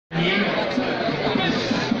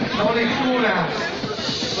lettura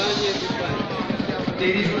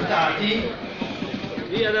dei risultati.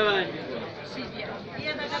 Via davanti.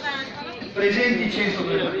 Presenti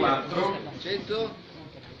 134,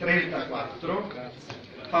 134,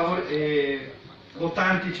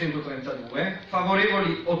 votanti 132,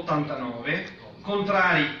 favorevoli 89,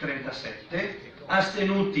 contrari 37,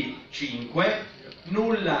 astenuti 5,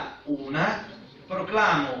 nulla 1.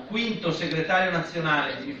 Proclamo quinto segretario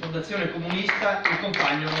nazionale di Rifondazione Comunista il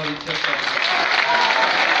compagno Maurizio Acerbo.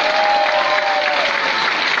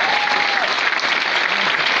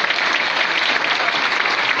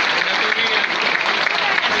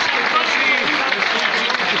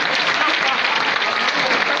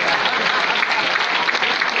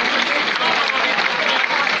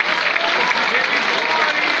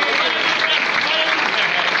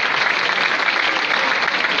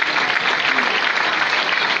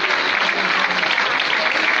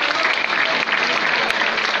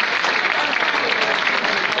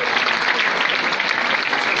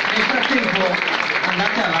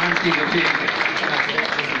 Andate avanti così.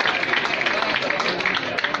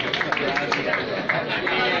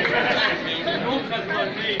 Non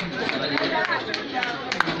casualmente.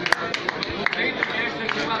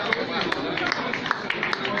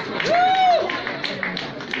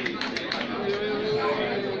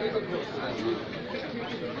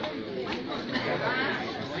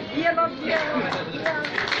 Io non quiero.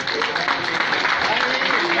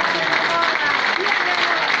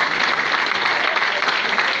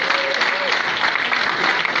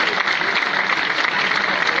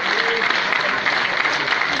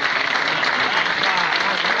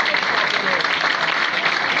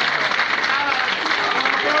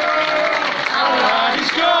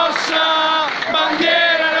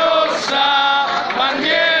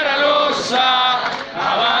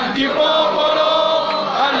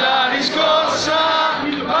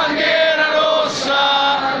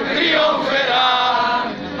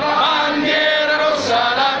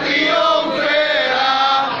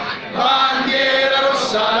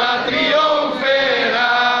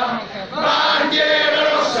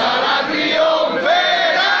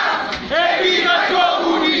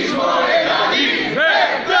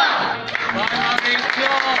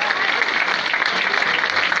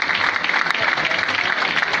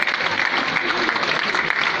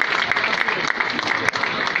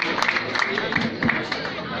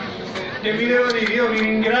 Che vi devo dire, io vi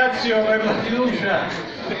ringrazio per la fiducia.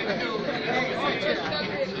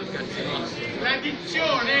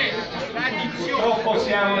 Tradizione. Purtroppo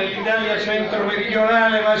siamo nell'Italia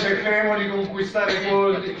centro-meridionale, ma cercheremo di conquistare i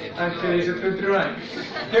cuori anche dei settentrionali.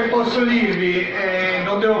 Che posso dirvi?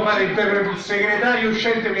 Non devo fare il segretario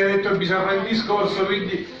uscente mi ha detto che bisogna fare il discorso,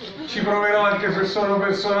 quindi ci proverò anche se sono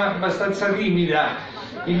persona abbastanza timida.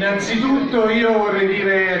 Innanzitutto io vorrei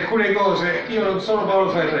dire alcune cose. Io non sono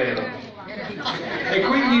Paolo Ferrero e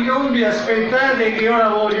quindi non vi aspettate che io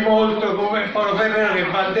lavori molto come Paolo Ferrero, che è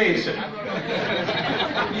valdese.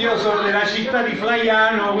 Io sono della città di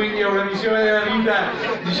Flaiano, quindi ho una visione della vita,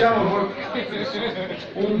 diciamo,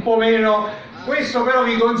 un po' meno. Questo però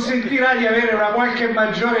vi consentirà di avere una qualche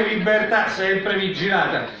maggiore libertà, sempre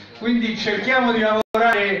vigilata. Quindi cerchiamo di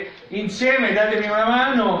lavorare insieme, datemi una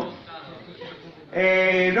mano.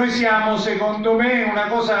 Noi siamo, secondo me, una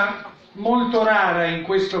cosa molto rara in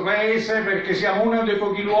questo paese, perché siamo uno dei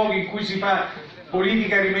pochi luoghi in cui si fa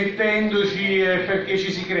politica rimettendoci perché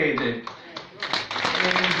ci si crede.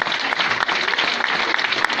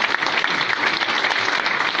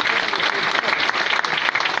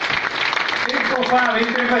 Tempo fa,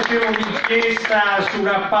 mentre facevo un'inchiesta su un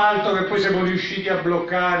appalto che poi siamo riusciti a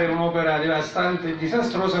bloccare, un'opera devastante e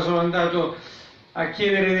disastrosa, sono andato a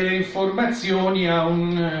chiedere delle informazioni a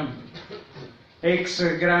un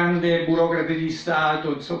ex grande burocrate di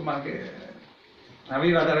Stato, insomma, che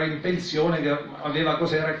aveva da in pensione, che aveva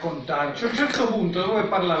cose da raccontarci. A un certo punto, dove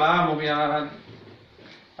parlavamo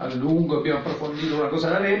a lungo, abbiamo approfondito una cosa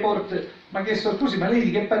da report, mi ha chiesto: scusi, ma lei di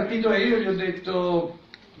che partito è? Io gli ho detto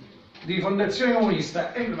di Rifondazione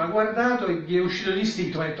Comunista, e lui mi ha guardato e gli è uscito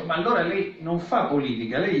l'istinto, mi ha detto: ma allora lei non fa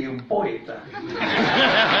politica, lei è un poeta.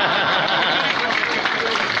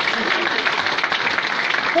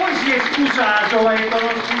 Poi si è scusato, ma ha detto: no,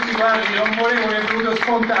 scusi, guardi, non volevo, mi è venuto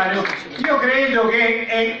spontaneo. Io credo che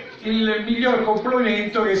è il miglior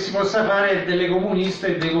complimento che si possa fare delle comuniste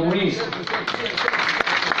e dei comunisti.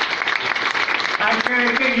 Anche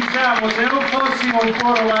perché, diciamo, se non fossimo un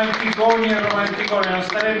po' romanticoni e romanticone, non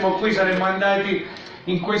staremmo qui, saremmo andati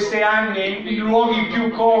in questi anni in luoghi più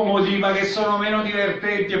comodi, ma che sono meno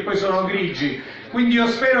divertenti e poi sono grigi. Quindi io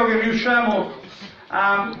spero che riusciamo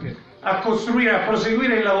a costruire, a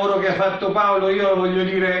proseguire il lavoro che ha fatto Paolo. Io lo voglio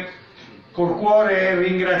dire col cuore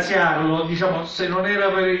ringraziarlo, diciamo, se non era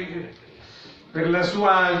per la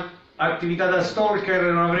sua attività da stalker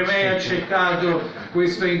non avrei mai accettato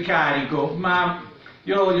questo incarico, ma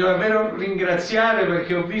io lo voglio davvero ringraziare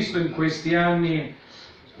perché ho visto in questi anni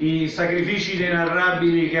i sacrifici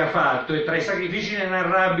inenarrabili che ha fatto, e tra i sacrifici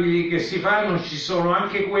inenarrabili che si fanno ci sono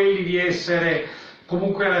anche quelli di essere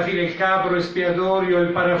comunque alla fine il capro espiatorio e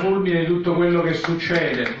il parafulmine di tutto quello che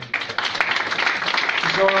succede. Ci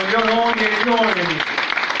sono gli onori e gli oneri,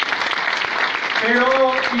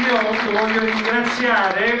 però io lo voglio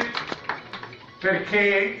ringraziare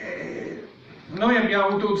perché noi abbiamo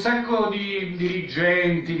avuto un sacco di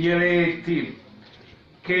dirigenti, di eletti,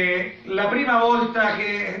 che la prima volta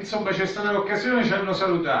che insomma c'è stata l'occasione ci hanno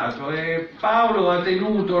salutato, e Paolo ha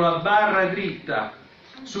tenuto la barra dritta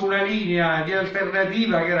su una linea di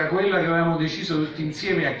alternativa che era quella che avevamo deciso tutti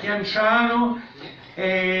insieme a Chianciano,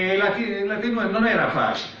 e la tenuta non era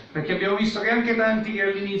facile, perché abbiamo visto che anche tanti che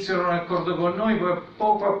all'inizio erano d'accordo con noi, poi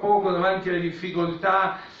poco a poco davanti alle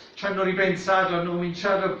difficoltà ci hanno ripensato, hanno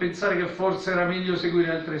cominciato a pensare che forse era meglio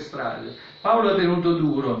seguire altre strade. Paolo ha tenuto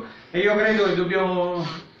duro e io credo che dobbiamo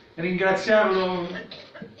ringraziarlo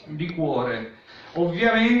di cuore.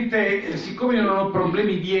 Ovviamente, siccome io non ho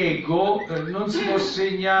problemi di ego, non si può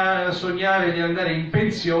sognare di andare in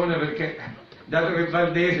pensione, perché dato che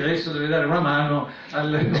Valdesi adesso deve dare una mano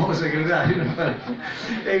al nuovo segretario,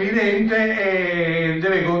 è evidente,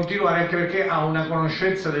 deve continuare, anche perché ha una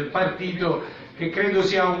conoscenza del partito che credo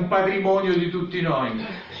sia un patrimonio di tutti noi.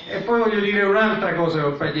 E poi voglio dire un'altra cosa,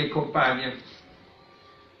 compagni e compagne.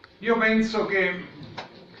 Io penso che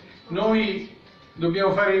noi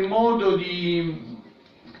dobbiamo fare in modo di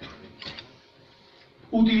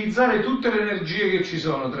utilizzare tutte le energie che ci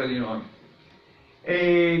sono tra di noi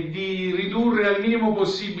e di ridurre al minimo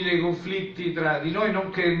possibile i conflitti tra di noi, non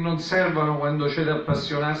che non servano quando c'è da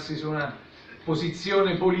appassionarsi su una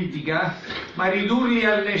posizione politica, ma ridurli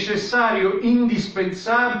al necessario,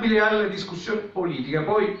 indispensabile alla discussione politica.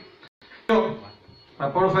 Poi io, a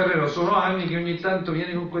Paolo Ferrero, sono anni che ogni tanto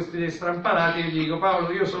viene con queste idee strampalate e gli dico: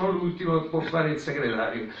 Paolo, io sono l'ultimo che può fare il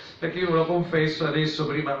segretario, perché io ve lo confesso adesso,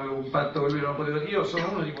 prima avevo un patto che lui non poteva, io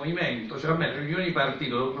sono uno di movimento, cioè a me le riunioni di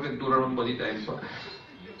partito, dopo che durano un po' di tempo,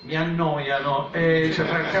 mi annoiano, cioè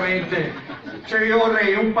francamente, cioè io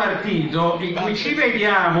vorrei un partito in cui ci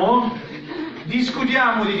vediamo,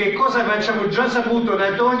 discutiamo di che cosa facciamo. Già saputo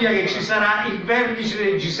da Tonia che ci sarà il vertice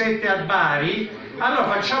del G7 a Bari,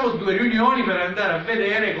 allora facciamo 2 riunioni per andare a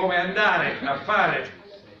vedere come andare a fare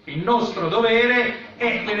il nostro dovere,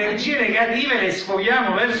 e le energie negative le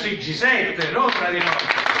sfoghiamo verso il G7, non tra di noi.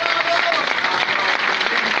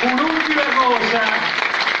 Un'ultima cosa,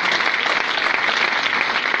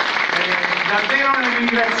 davvero nel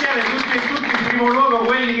ringraziare tutti e tutti, in primo luogo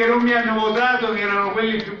quelli che non mi hanno votato, che erano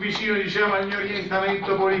quelli più vicini, diciamo, al mio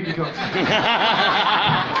orientamento politico.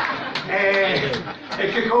 E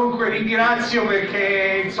che comunque ringrazio,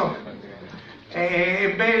 perché insomma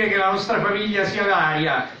è bene che la nostra famiglia sia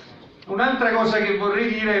varia. Un'altra cosa che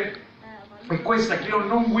vorrei dire è questa, che io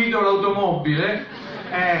non guido l'automobile,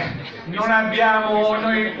 non abbiamo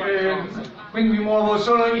noi, quindi mi muovo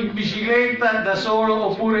solo in bicicletta da solo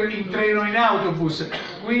oppure in treno, in autobus,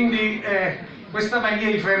 quindi questa mania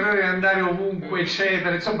di Ferrero, andare ovunque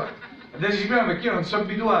eccetera, insomma, perché io non sono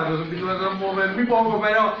abituato a muovermi poco,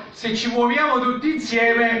 però se ci muoviamo tutti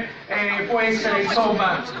insieme può essere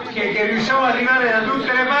insomma che riusciamo ad arrivare da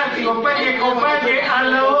tutte le parti, compagni e compagne,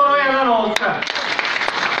 al lavoro e alla lotta.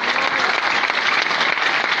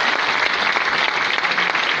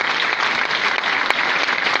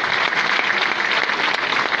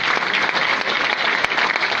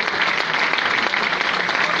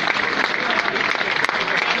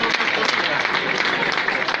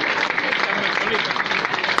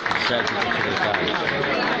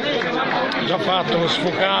 Già fatto, lo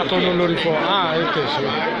sfocato, non lo ricordo. Ah, è te, sì.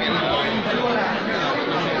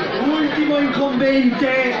 Ultimo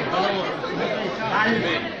incombente,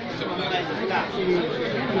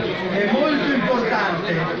 è molto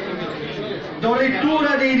importante. Do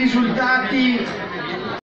lettura dei risultati